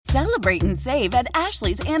Celebrate and save at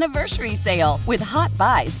Ashley's Anniversary Sale. With Hot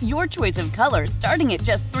Buys, your choice of colors starting at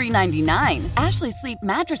just $3.99. Ashley Sleep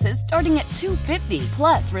mattresses starting at $2.50.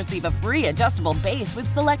 Plus, receive a free adjustable base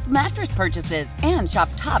with select mattress purchases. And shop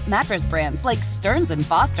top mattress brands like Stearns &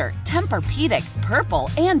 Foster, Tempur-Pedic, Purple,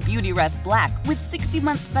 and Beautyrest Black with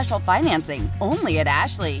 60-month special financing. Only at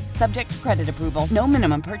Ashley. Subject to credit approval. No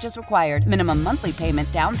minimum purchase required. Minimum monthly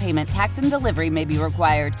payment, down payment, tax, and delivery may be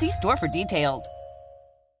required. See store for details.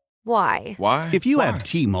 Why? If you have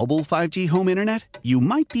T-Mobile 5G home internet, you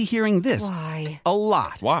might be hearing this a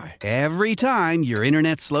lot. Why? Every time your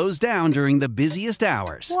internet slows down during the busiest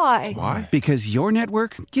hours. Why? Because your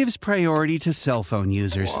network gives priority to cell phone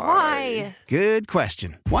users. Why? Good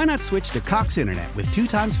question. Why not switch to Cox Internet with 2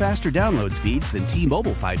 times faster download speeds than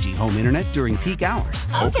T-Mobile 5G home internet during peak hours?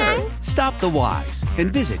 Okay. Stop the whys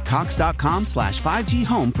and visit cox.com/5G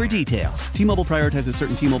home for details. T-Mobile prioritizes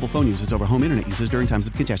certain T-Mobile phone users over home internet users during times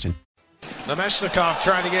of congestion. Namestnikov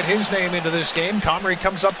trying to get his name into this game. Comrie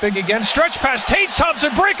comes up big again. Stretch pass. Tage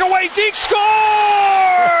Thompson breakaway. Deke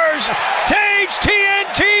scores! Tage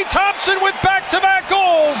TNT Thompson with back-to-back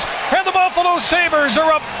goals. And the Buffalo Sabres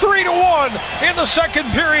are up 3-1 in the second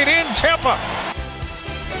period in Tampa.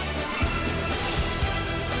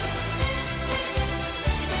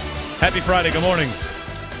 Happy Friday. Good morning.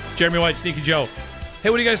 Jeremy White, Sneaky Joe.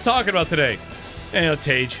 Hey, what are you guys talking about today?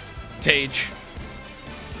 Tage.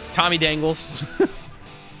 Tommy Dangles.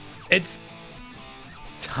 It's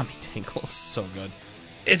Tommy Dangles, so good.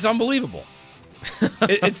 It's unbelievable.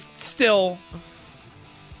 It's still.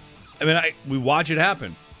 I mean, we watch it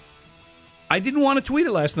happen. I didn't want to tweet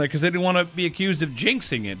it last night because I didn't want to be accused of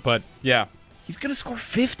jinxing it, but Yeah. he's going to score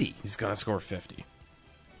 50. He's going to score 50.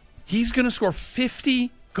 He's going to score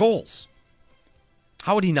 50 goals.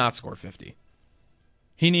 How would he not score 50?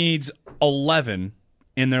 He needs 11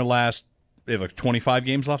 in their last. They have like 25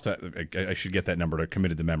 games left. I should get that number to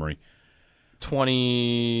commit it to memory.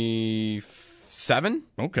 27?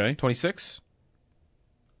 Okay. 26?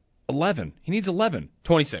 11. He needs 11.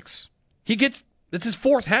 26. It's his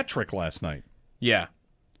 4th hat trick last night. Yeah.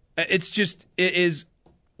 It is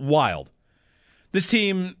wild. This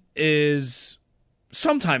team is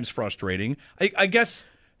sometimes frustrating. I guess,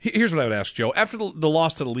 here's what I would ask, Joe. After the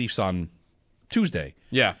loss to the Leafs on Tuesday,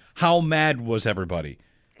 Yeah. how mad was everybody?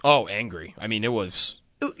 Oh, angry. I mean, it was...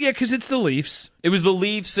 Yeah, because it's the Leafs. It was the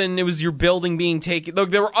Leafs, and it was your building being taken. Look,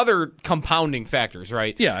 there were other compounding factors,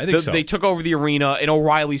 right? Yeah, I think so. They took over the arena, and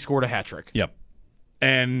O'Reilly scored a hat trick. Yep.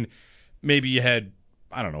 And maybe you had,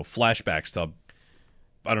 I don't know, flashbacks to,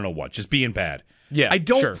 I don't know what, just being bad. Yeah, I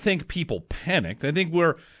don't sure. think people panicked. I think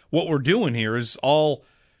what we're doing here is all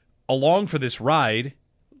along for this ride,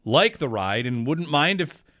 like the ride, and wouldn't mind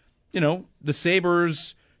if, the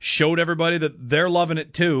Sabres showed everybody that they're loving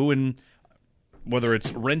it too, and whether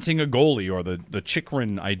it's renting a goalie or the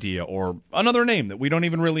Chychrun idea or another name that we don't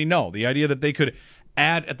even really know, the idea that they could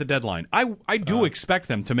add at the deadline. I do expect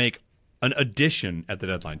them to make an addition at the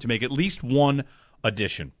deadline, to make at least one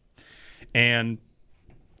addition. And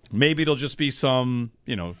maybe it'll just be some,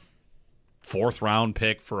 4th round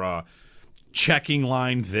pick for a checking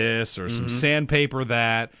line this or some sandpaper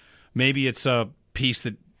that. Maybe it's a piece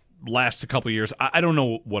that lasts a couple years. I don't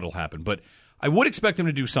know what'll happen, but I would expect them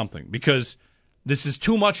to do something because this is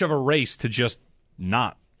too much of a race to just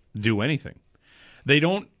not do anything.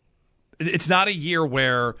 It's not a year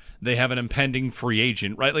where they have an impending free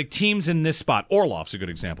agent, right? Like teams in this spot. Orlov's a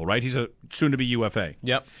good example, right? He's a soon-to-be UFA.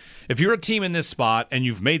 Yep. If you're a team in this spot and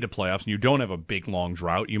you've made the playoffs and you don't have a big, long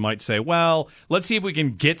drought, you might say, well, let's see if we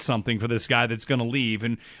can get something for this guy that's going to leave.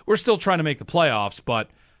 And we're still trying to make the playoffs,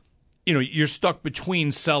 but you're stuck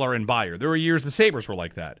between seller and buyer. There were years the Sabres were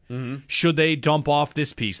like that. Mm-hmm. Should they dump off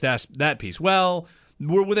this piece, that piece? Well,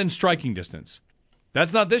 we're within striking distance.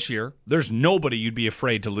 That's not this year. There's nobody you'd be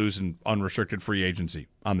afraid to lose in unrestricted free agency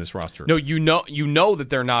on this roster. No, you know that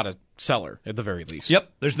they're not a seller at the very least.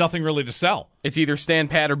 Yep, there's nothing really to sell. It's either stand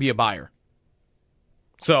pat or be a buyer.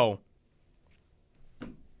 So,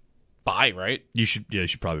 buy, right? You should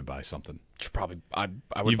probably buy something. I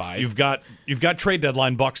would buy. You've got trade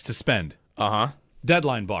deadline bucks to spend.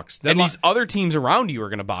 Deadline bucks. And these other teams around you are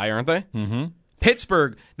going to buy, aren't they? Mm-hmm.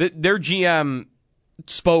 Pittsburgh, their GM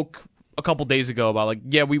spoke a couple days ago about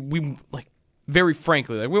we very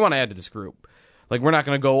frankly, we want to add to this group. Like, we're not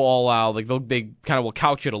going to go all out. Like, they kind of will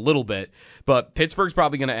couch it a little bit, but Pittsburgh's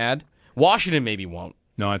probably going to add. Washington maybe won't.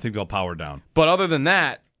 No, I think they'll power down. But other than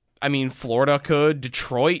that, I mean, Florida could.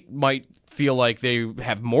 Detroit might feel like they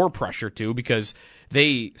have more pressure too because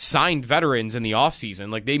they signed veterans in the offseason.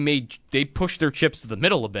 Like, they pushed their chips to the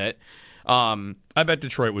middle a bit. I bet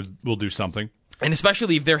Detroit will do something. And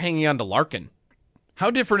especially if they're hanging on to Larkin. How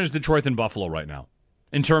different is Detroit than Buffalo right now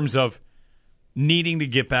in terms of needing to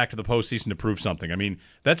get back to the postseason to prove something? I mean,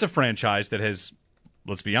 that's a franchise that has,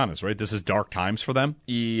 let's be honest, right? This is dark times for them.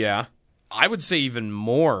 Yeah. I would say even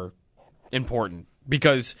more important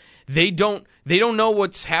because they don't know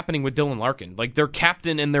what's happening with Dylan Larkin. Like, their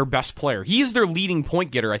captain and their best player. He is their leading point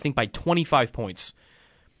getter, I think, by 25 points.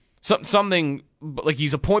 Something like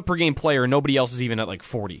he's a point per game player, and nobody else is even at like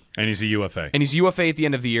 40. And he's a UFA. And he's UFA at the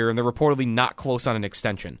end of the year, and they're reportedly not close on an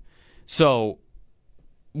extension. So,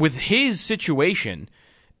 with his situation,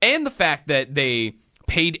 and the fact that they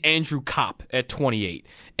paid Andrew Kopp at 28,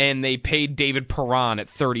 and they paid David Perron at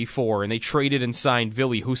 34, and they traded and signed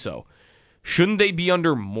Ville Husso, shouldn't they be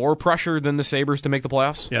under more pressure than the Sabres to make the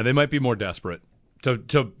playoffs? Yeah, they might be more desperate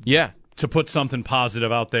to put something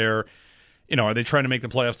positive out there. You know, are they trying to make the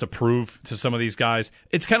playoffs to prove to some of these guys?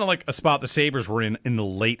 It's kind of like a spot the Sabres were in the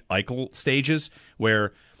late Eichel stages,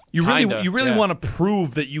 where you really want to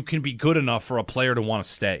prove that you can be good enough for a player to want to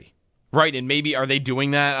stay. Right, and maybe are they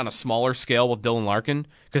doing that on a smaller scale with Dylan Larkin?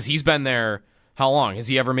 Because he's been there how long? Has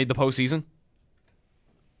he ever made the postseason?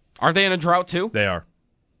 Aren't they in a drought too? They are.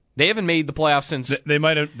 They haven't made the playoffs since... They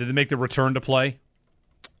might have... Did they make the return to play?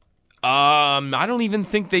 I don't even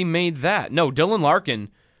think they made that. No, Dylan Larkin...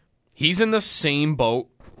 He's in the same boat.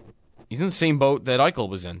 He's in the same boat that Eichel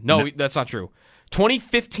was in. No, that's not true.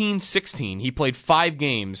 2015-16, he played 5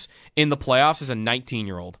 games in the playoffs as a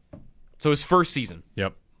 19-year-old. So his first season.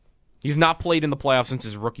 Yep. He's not played in the playoffs since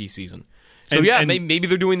his rookie season. So and maybe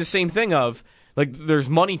they're doing the same thing of, like, there's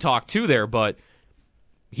money talk too there, but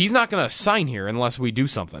he's not going to sign here unless we do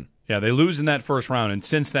something. Yeah, they lose in that first round, and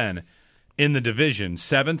since then, in the division,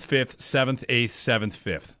 7th, 5th, 7th, 8th, 7th,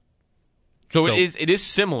 5th. So it is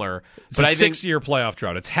similar, but I think 6-year playoff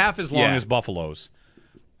drought. It's half as long as Buffalo's,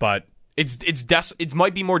 but it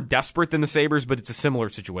might be more desperate than the Sabres, but it's a similar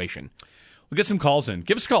situation. We'll get some calls in.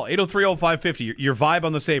 Give us a call 803-0550. Your vibe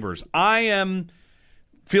on the Sabres. I am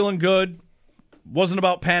feeling good. Wasn't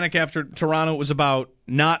about panic after Toronto. It was about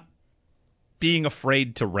not being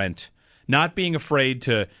afraid to rent, not being afraid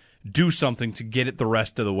to do something to get it the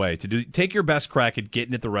rest of the way. Take your best crack at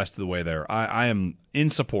getting it the rest of the way there. I am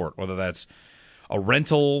in support, whether that's a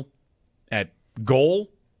rental at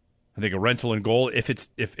goal. I think a rental and goal, if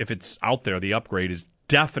it's out there, the upgrade is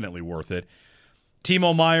definitely worth it.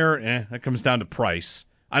 Timo Meier, that comes down to price.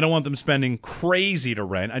 I don't want them spending crazy to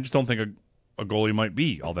rent. I just don't think a goalie might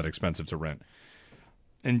be all that expensive to rent.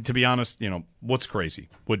 And to be honest, what's crazy?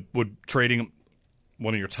 Would trading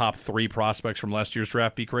one of your top 3 prospects from last year's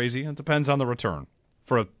draft be crazy? It depends on the return.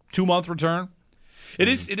 For a 2-month return, it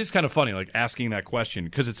is kind of funny, like asking that question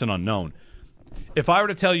because it's an unknown. If I were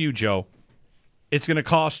to tell you, Joe, it's going to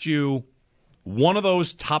cost you one of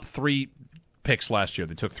those top 3 picks last year.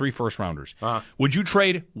 They took 3 first-rounders. Would you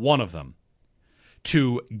trade one of them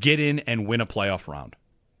to get in and win a playoff round?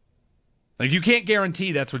 Like, you can't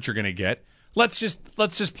guarantee that's what you're going to get. Let's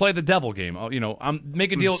just play the devil game.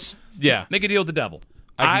 Make a deal. Yeah, make a deal with the devil.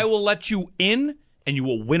 I will let you in, and you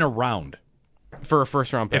will win a round for a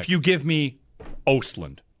first-round pick. If you give me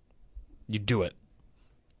Östlund, you do it.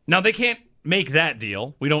 Now they can't make that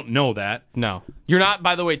deal. We don't know that. No, you're not.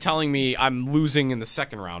 By the way, telling me I'm losing in the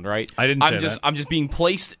second round, right? I didn't say that. I'm just being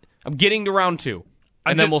placed. I'm getting to round 2,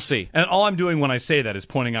 and then we'll see. And all I'm doing when I say that is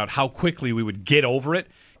pointing out how quickly we would get over it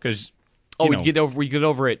because we get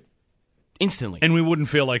over it instantly, and we wouldn't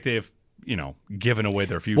feel like they've given away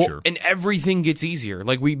their future. Well, and everything gets easier.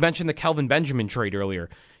 Like we mentioned the Kelvin Benjamin trade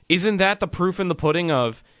earlier. Isn't that the proof in the pudding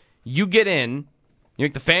of you get in, you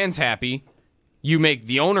make the fans happy, you make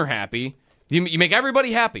the owner happy, you make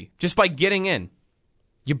everybody happy just by getting in.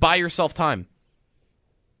 You buy yourself time,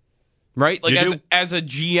 right? Like as a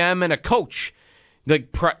GM and a coach,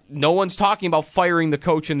 like no one's talking about firing the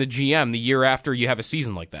coach and the GM the year after you have a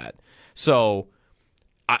season like that. So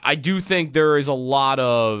I do think there's a lot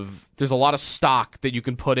of stock that you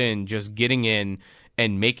can put in just getting in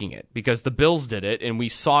and making it because the Bills did it and we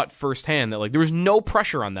saw it firsthand that like there was no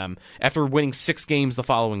pressure on them after winning 6 games the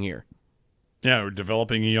following year. Yeah, we're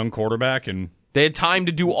developing a young quarterback and they had time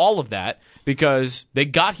to do all of that because they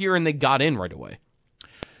got here and they got in right away.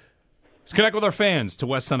 Let's connect with our fans to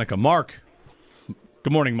West Seneca. Mark.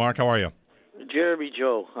 Good morning, Mark. How are you? Jeremy,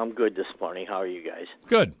 Joe. I'm good this morning. How are you guys?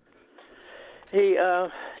 Good. Hey,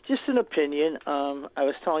 just an opinion. I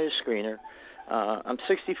was telling your screener, I'm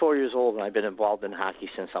 64 years old, and I've been involved in hockey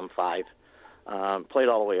since I'm 5. Played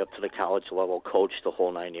all the way up to the college level, coached the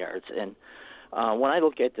whole 9 yards. And when I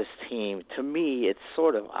look at this team, to me, it's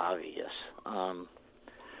sort of obvious.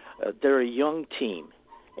 They're a young team.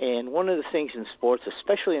 And one of the things in sports,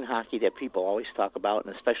 especially in hockey, that people always talk about,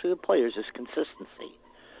 and especially the players, is consistency.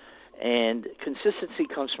 And consistency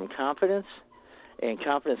comes from confidence, and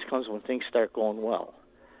confidence comes when things start going well.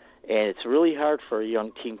 And it's really hard for a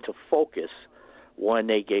young team to focus when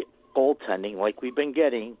they get goaltending like we've been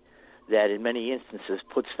getting, that in many instances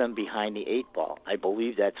puts them behind the 8 ball. I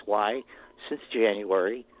believe that's why, since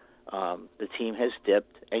January, the team has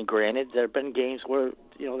dipped. And granted, there have been games where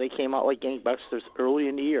they came out like gangbusters early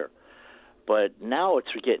in the year. But now it's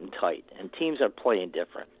getting tight, and teams are playing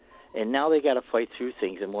different. And now they got to fight through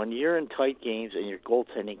things. And when you're in tight games and your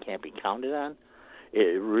goaltending can't be counted on,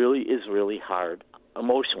 it really is really hard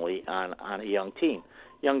emotionally on a young team.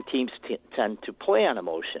 Young teams tend to play on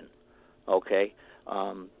emotion. Okay,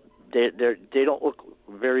 they don't look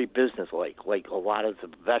very businesslike like a lot of the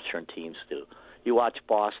veteran teams do. You watch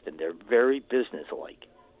Boston; they're very businesslike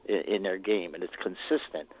in their game, and it's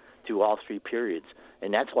consistent through all 3 periods,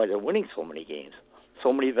 and that's why they're winning so many games.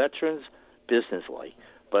 So many veterans, businesslike,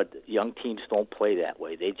 but young teams don't play that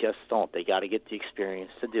way. They just don't. They got to get the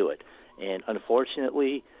experience to do it, and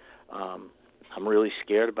unfortunately, I'm really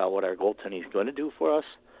scared about what our goaltending is going to do for us.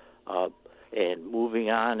 And moving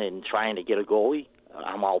on and trying to get a goalie,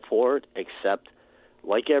 I'm all for it, except,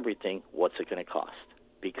 like everything, what's it going to cost?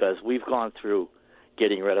 Because we've gone through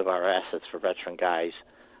getting rid of our assets for veteran guys,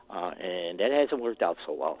 and that hasn't worked out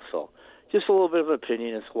so well. So just a little bit of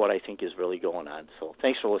opinion as to what I think is really going on. So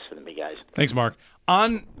thanks for listening to me, guys. Thanks, Mark.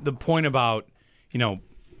 On the point about,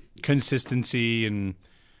 consistency and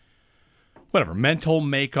whatever, mental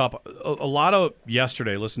makeup, a lot of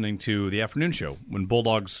yesterday listening to the afternoon show when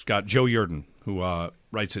Bulldogs got Joe Yerdon, who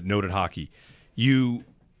writes at Noted Hockey, you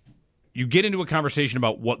get into a conversation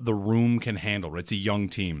about what the room can handle. Right? It's a young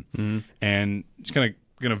team. Mm-hmm. And it's going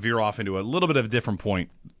to veer off into a little bit of a different point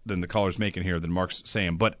than the caller's making here, than Mark's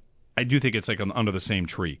saying, but I do think it's like under the same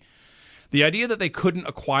tree. The idea that they couldn't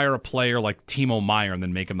acquire a player like Timo Meier and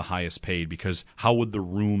then make him the highest paid, because how would the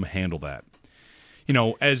room handle that?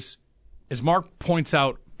 As Mark points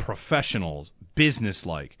out, professionals,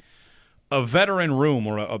 business-like, a veteran room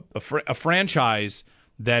or a franchise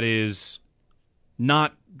that is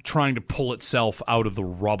not trying to pull itself out of the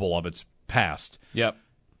rubble of its past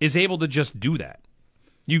is able to just do that.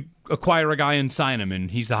 You acquire a guy and sign him, and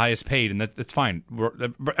he's the highest paid, and that's fine.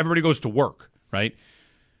 Everybody goes to work, right?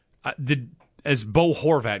 As Bo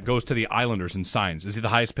Horvat goes to the Islanders and signs, is he the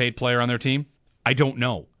highest paid player on their team? I don't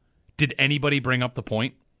know. Did anybody bring up the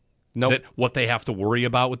point? Nope. That what they have to worry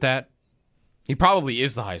about with that? He probably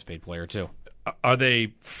is the highest paid player, too. Are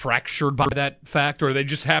they fractured by that fact, or are they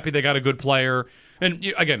just happy they got a good player? And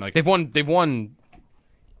again, like they've won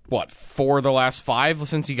what, 4 of the last 5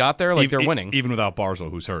 since he got there? They're winning. Even without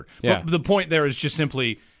Barzal, who's hurt. Yeah. But the point there is just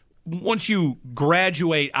simply, once you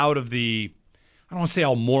graduate out of the, I don't want to say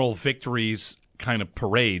all moral victories kind of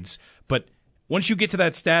parades, but once you get to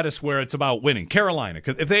that status where it's about winning, Carolina,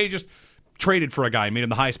 if they just traded for a guy, made him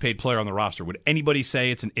the highest paid player on the roster, would anybody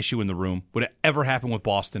say it's an issue in the room? Would it ever happen with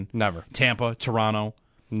Boston? Never. Tampa, Toronto?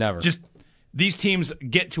 Never. Just these teams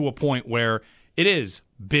get to a point where it is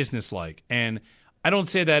businesslike. And I don't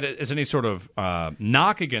say that as any sort of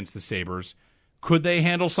knock against the Sabres. Could they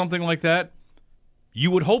handle something like that? You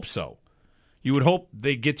would hope so. You would hope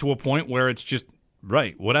they get to a point where it's just,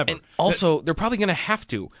 right, whatever. And also, they're probably going to have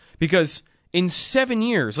to, because in 7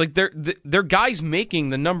 years, like they're guys making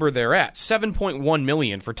the number they're at, $7.1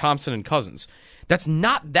 million for Thompson and Cousins. That's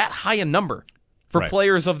not that high a number for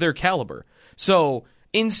players of their caliber. So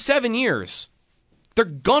in 7 years, they're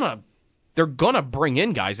gonna bring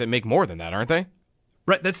in guys that make more than that, aren't they?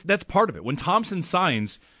 Right. That's part of it. When Thompson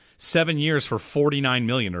signs 7 years for $49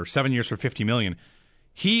 million or 7 years for $50 million,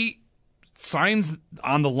 he signs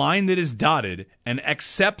on the line that is dotted and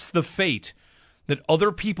accepts the fate that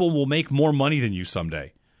other people will make more money than you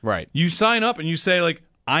someday. Right. You sign up and you say, like,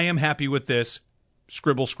 I am happy with this,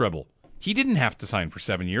 scribble, scribble. He didn't have to sign for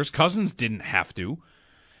 7 years. Cousins didn't have to.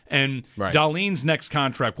 And Dahlin's next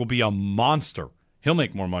contract will be a monster. He'll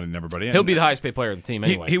make more money than everybody. He'll be the highest paid player of the team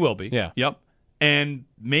anyway. He will be. Yeah. Yep. And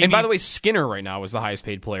by the way, Skinner right now is the highest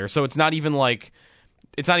paid player, so it's not even like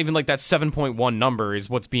that 7.1 number is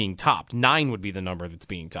what's being topped. 9 would be the number that's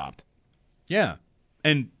being topped. Yeah.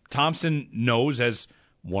 And Thompson knows, as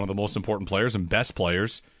one of the most important players and best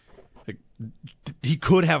players, he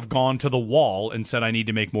could have gone to the wall and said, I need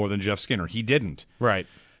to make more than Jeff Skinner. He didn't. Right.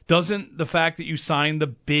 Doesn't the fact that you signed the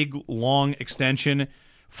big, long extension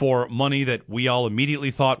for money that we all immediately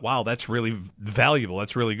thought, wow, that's really valuable,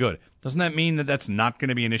 that's really good, doesn't that mean that that's not going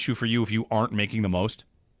to be an issue for you if you aren't making the most?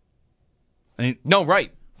 No,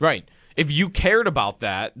 right. If you cared about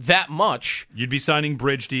that much, you'd be signing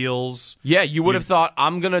bridge deals. Yeah, you would have thought,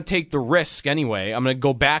 I'm going to take the risk anyway. I'm going to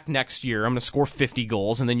go back next year. I'm going to score 50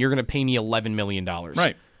 goals, and then you're going to pay me $11 million.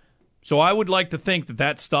 Right. So I would like to think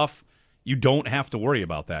that stuff, you don't have to worry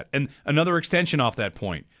about that. And another extension off that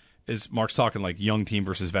point is Mark's talking like young team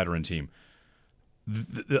versus veteran team.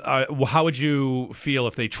 How would you feel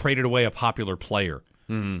if they traded away a popular player?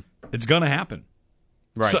 Mm-hmm. It's going to happen.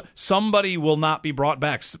 Right. So, somebody will not be brought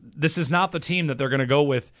back. This is not the team that they're going to go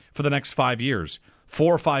with for the next 5 years.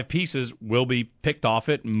 4 or 5 pieces will be picked off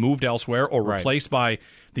it and moved elsewhere or replaced by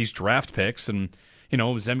these draft picks. And,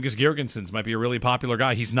 Zemgus Girgensons might be a really popular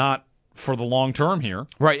guy. He's not for the long term here.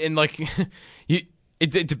 Right. And,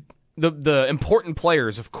 the important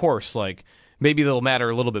players, of course, maybe they'll matter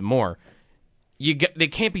a little bit more. They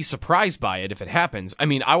can't be surprised by it if it happens. I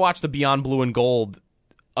mean, I watched the Beyond Blue and Gold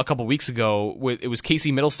a couple weeks ago. It was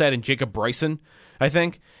Casey Middlestad and Jacob Bryson, I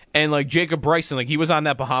think. And Jacob Bryson, he was on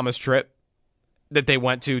that Bahamas trip that they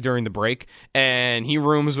went to during the break, and he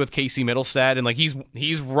rooms with Casey Middlestad, and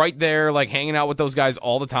he's right there, hanging out with those guys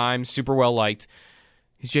all the time, super well liked.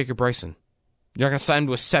 He's Jacob Bryson. You're not going to sign him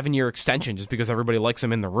to a 7-year extension just because everybody likes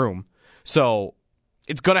him in the room. So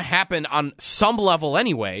it's going to happen on some level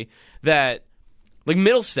anyway that.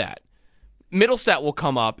 Middlestat will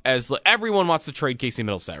come up as everyone wants to trade Casey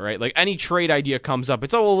Middlestat, right? Any trade idea comes up,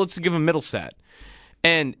 it's, let's give him Middlestat.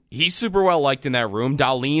 And he's super well liked in that room.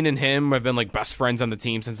 Darlene and him have been best friends on the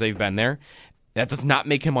team since they've been there. That does not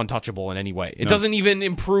make him untouchable in any way. It doesn't even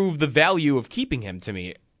improve the value of keeping him to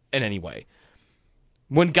me in any way.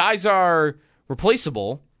 When guys are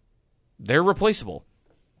replaceable, they're replaceable.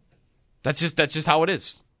 That's just how it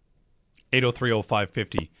is.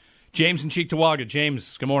 803-0550. James in Cheektowaga.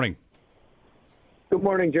 James, good morning. Good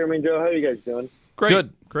morning, Jeremy and Joe. How are you guys doing? Great.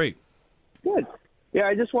 Good. Great. Good. Yeah,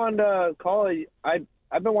 I just wanted to call.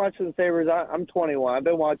 I've been watching the Sabres. I'm 21. I've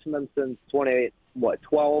been watching them since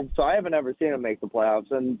 12. So I haven't ever seen them make the playoffs,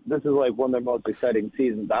 and this is one of their most exciting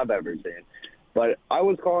seasons I've ever seen. But I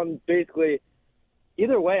was calling basically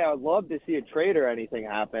either way. I would love to see a trade or anything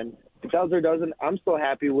happen. If it does or doesn't, I'm still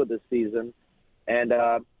happy with the season, and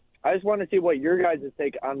I just want to see what your guys'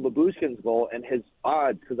 take on Lyubushkin's goal and his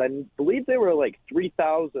odds, because I believe they were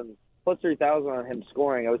plus 3,000 on him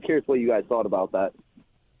scoring. I was curious what you guys thought about that.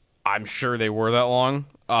 I'm sure they were that long.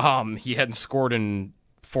 He hadn't scored in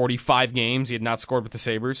 45 games. He had not scored with the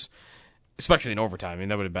Sabres, especially in overtime. I mean,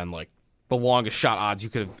 that would have been the longest shot odds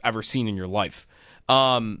you could have ever seen in your life.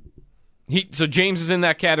 So James is in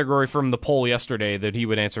that category from the poll yesterday that he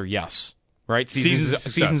would answer yes, right?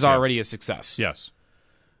 Season's already a success. Yes.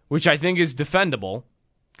 Which I think is defendable,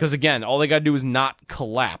 because again, all they got to do is not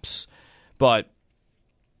collapse. But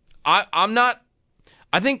I'm not.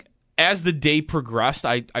 I think as the day progressed,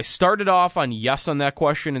 I started off on yes on that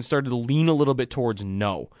question and started to lean a little bit towards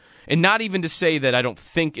no. And not even to say that I don't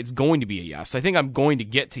think it's going to be a yes. I think I'm going to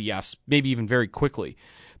get to yes, maybe even very quickly.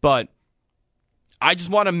 But I just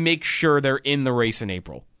want to make sure they're in the race in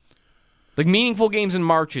April. Meaningful games in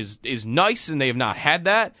March is nice, and they have not had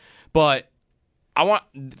that. But I want,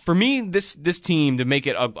 for me, this team to make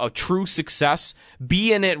it a true success,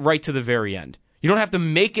 be in it right to the very end. You don't have to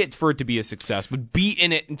make it for it to be a success, but be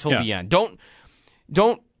in it until the end.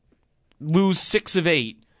 Don't lose 6 of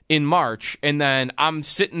 8 in March, and then I'm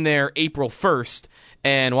sitting there April 1st,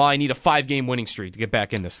 and I need a 5-game winning streak to get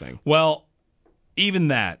back in this thing. Well, even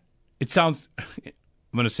that, it sounds, I'm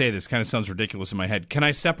going to say this, kind of sounds ridiculous in my head. Can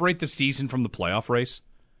I separate the season from the playoff race?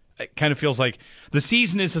 It kind of feels like the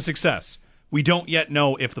season is a success. We don't yet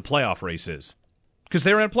know if the playoff race is, because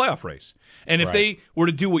they're in a playoff race. And if they were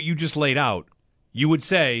to do what you just laid out, you would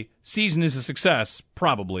say season is a success,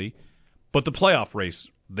 probably, but the playoff race,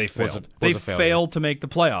 they failed. They failed to make the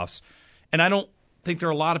playoffs. And I don't think there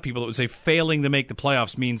are a lot of people that would say failing to make the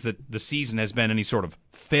playoffs means that the season has been any sort of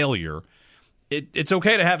failure. It's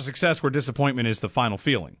okay to have success where disappointment is the final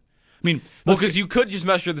feeling. I mean, because you could just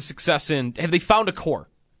measure the success in, have they found a core?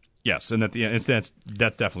 Yes, and that's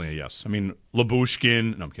definitely a yes. I mean,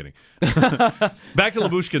 Lyubushkin. No, I'm kidding. Back to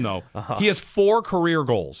Lyubushkin, though. He has 4 career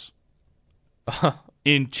goals.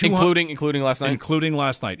 Including last night? Including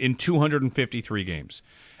last night, in 253 games.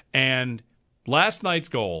 And last night's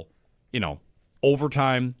goal,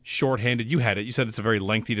 overtime, shorthanded. You had it. You said it's a very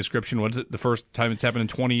lengthy description. What is it? The first time it's happened in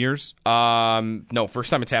 20 years? No,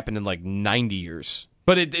 first time it's happened in 90 years.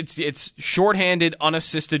 But it's shorthanded,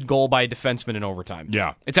 unassisted goal by a defenseman in overtime.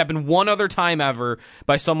 Yeah. It's happened one other time ever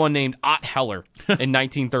by someone named Ott Heller in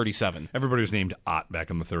 1937. Everybody was named Ott back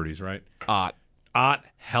in the 30s, right? Ott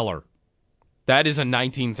Heller. That is a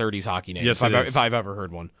 1930s hockey name, yes, if I've ever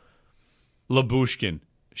heard one. Lyubushkin,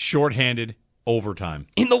 shorthanded, overtime.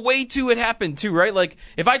 In the way, too, it happened, too, right?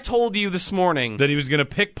 If I told you this morning that he was going to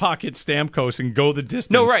pickpocket Stamkos and go the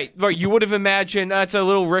distance. No, right. You would have imagined it's a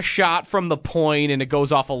little wrist shot from the point and it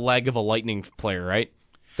goes off a leg of a Lightning player, right?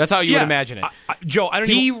 That's how you would imagine it. Joe,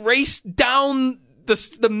 He raced down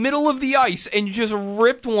the middle of the ice and just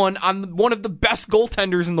ripped one on one of the best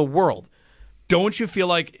goaltenders in the world. Don't you feel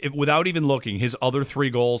like, without even looking, his other 3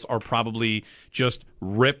 goals are probably just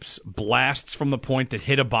rips, blasts from the point that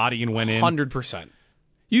hit a body and went in? 100%.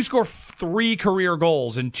 You score 3 career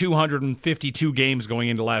goals in 252 games going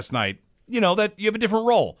into last night. You know that you have a different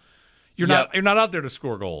role. You're not out there to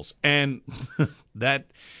score goals, and that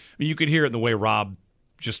you could hear it in the way Rob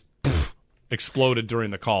just exploded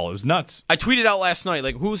during the call. It was nuts. I tweeted out last night,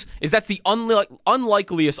 like, is that the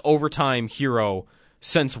unlikeliest overtime hero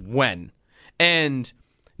since when? And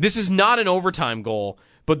this is not an overtime goal,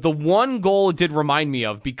 but the one goal it did remind me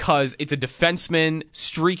of, because it's a defenseman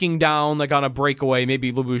streaking down like on a breakaway.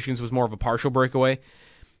 Maybe Lyubushkin's was more of a partial breakaway.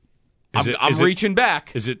 I'm reaching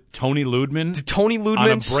back. Is it Tony Ludman? Did Tony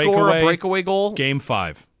Ludman score a breakaway goal? Game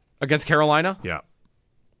 5. Against Carolina? Yeah.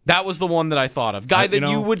 That was the one that I thought of. Guy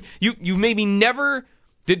that you maybe never...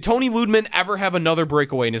 Did Tony Ludman ever have another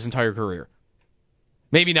breakaway in his entire career?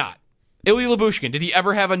 Maybe not. Ilya Lyubushkin, did he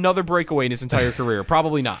ever have another breakaway in his entire career?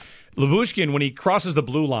 Probably not. Lyubushkin, when he crosses the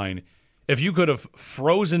blue line, if you could have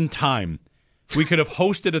frozen time, we could have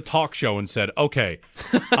hosted a talk show and said, okay,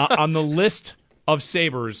 on the list of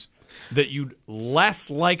Sabres that you'd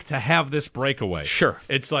less like to have this breakaway. Sure.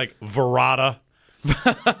 It's like Verrata.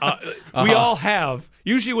 We all have.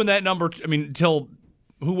 Usually when that number, until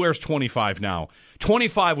who wears 25 now?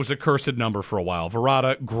 25 was a cursed number for a while.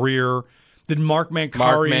 Verrata, Greer. Did Mark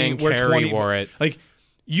Mancari wear 20? Wore it. Like,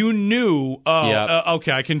 you knew,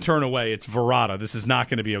 okay, I can turn away. It's Verrata. This is not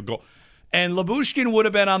going to be a goal. And Lyubushkin would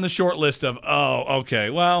have been on the short list of, okay,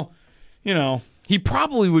 well, you know. He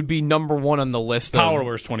probably would be number 1 on the list. Power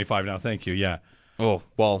wears 25 now. Thank you, yeah. Oh,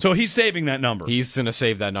 well. So he's saving that number. He's going to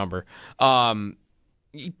save that number.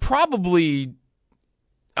 He probably...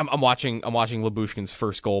 I'm watching Lyubushkin's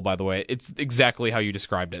first goal, by the way. It's exactly how you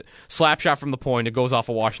described it. Slap shot from the point. It goes off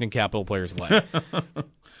a Washington Capitol player's leg.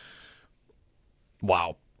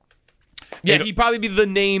 Wow. Yeah, he'd probably be the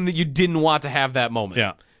name that you didn't want to have that moment.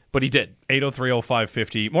 Yeah. But he did.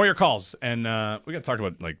 803-0550. More of your calls. And we got to talk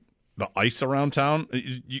about, like, the ice around town.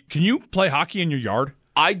 Can you play hockey in your yard?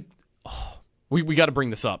 We got to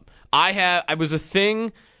bring this up. I was a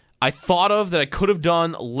thing I thought of that I could have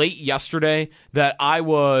done late yesterday that I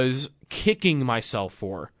was kicking myself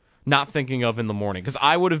for not thinking of in the morning. Because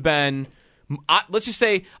I would have been, let's just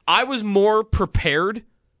say, I was more prepared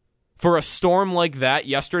for a storm like that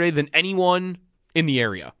yesterday than anyone in the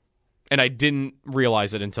area. And I didn't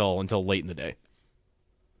realize it until late in the day.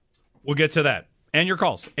 We'll get to that. And your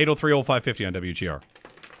calls, 803-0550 on WGR.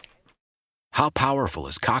 How powerful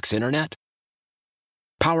is Cox Internet?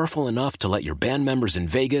 Powerful enough to let your band members in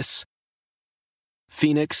Vegas,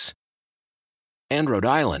 Phoenix, and Rhode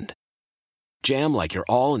Island jam like you're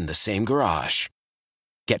all in the same garage.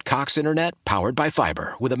 Get Cox Internet powered by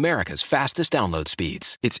fiber with America's fastest download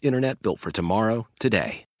speeds. It's internet built for tomorrow,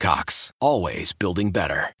 today. Cox, always building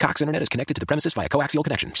better. Cox Internet is connected to the premises via coaxial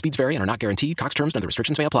connection. Speeds vary and are not guaranteed. Cox terms and other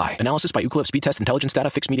restrictions may apply. Analysis by Ookla Speed Test Intelligence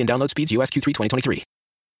Data. Fixed median download speeds. US Q3 2023.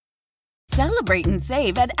 Celebrate and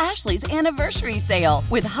save at Ashley's Anniversary Sale.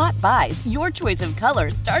 With Hot Buys, your choice of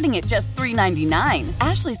colors starting at just $3.99.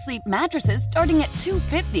 Ashley Sleep mattresses starting at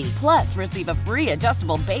 $2.50. Plus, receive a free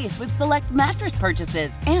adjustable base with select mattress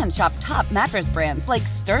purchases. And shop top mattress brands like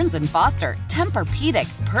Stearns & Foster,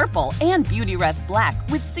 Tempur-Pedic, Purple, and Beautyrest Black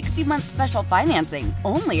with 60-month special financing.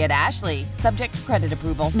 Only at Ashley. Subject to credit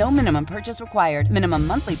approval. No minimum purchase required. Minimum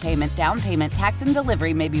monthly payment, down payment, tax, and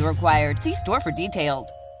delivery may be required. See store for details.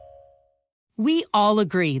 We all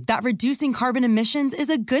agree that reducing carbon emissions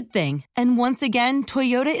is a good thing. And once again,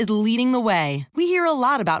 Toyota is leading the way. We hear a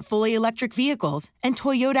lot about fully electric vehicles, and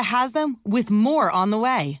Toyota has them with more on the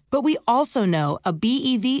way. But we also know a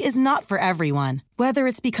BEV is not for everyone, whether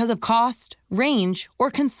it's because of cost, range,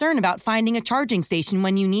 or concern about finding a charging station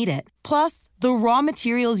when you need it. Plus, the raw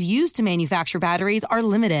materials used to manufacture batteries are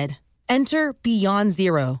limited. Enter Beyond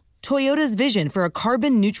Zero, Toyota's vision for a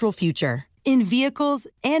carbon-neutral future. In vehicles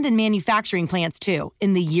and in manufacturing plants, too,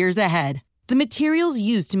 in the years ahead. The materials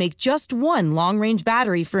used to make just one long-range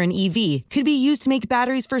battery for an EV could be used to make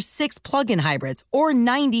batteries for 6 plug-in hybrids or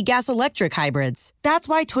 90 gas-electric hybrids. That's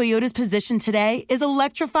why Toyota's position today is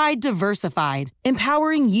electrified, diversified,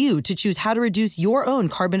 empowering you to choose how to reduce your own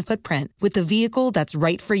carbon footprint with the vehicle that's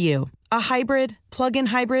right for you. A hybrid, plug-in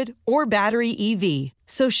hybrid, or battery EV.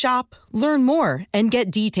 So shop, learn more, and get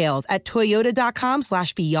details at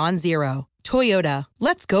toyota.com/beyondzero. Toyota,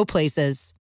 let's go places.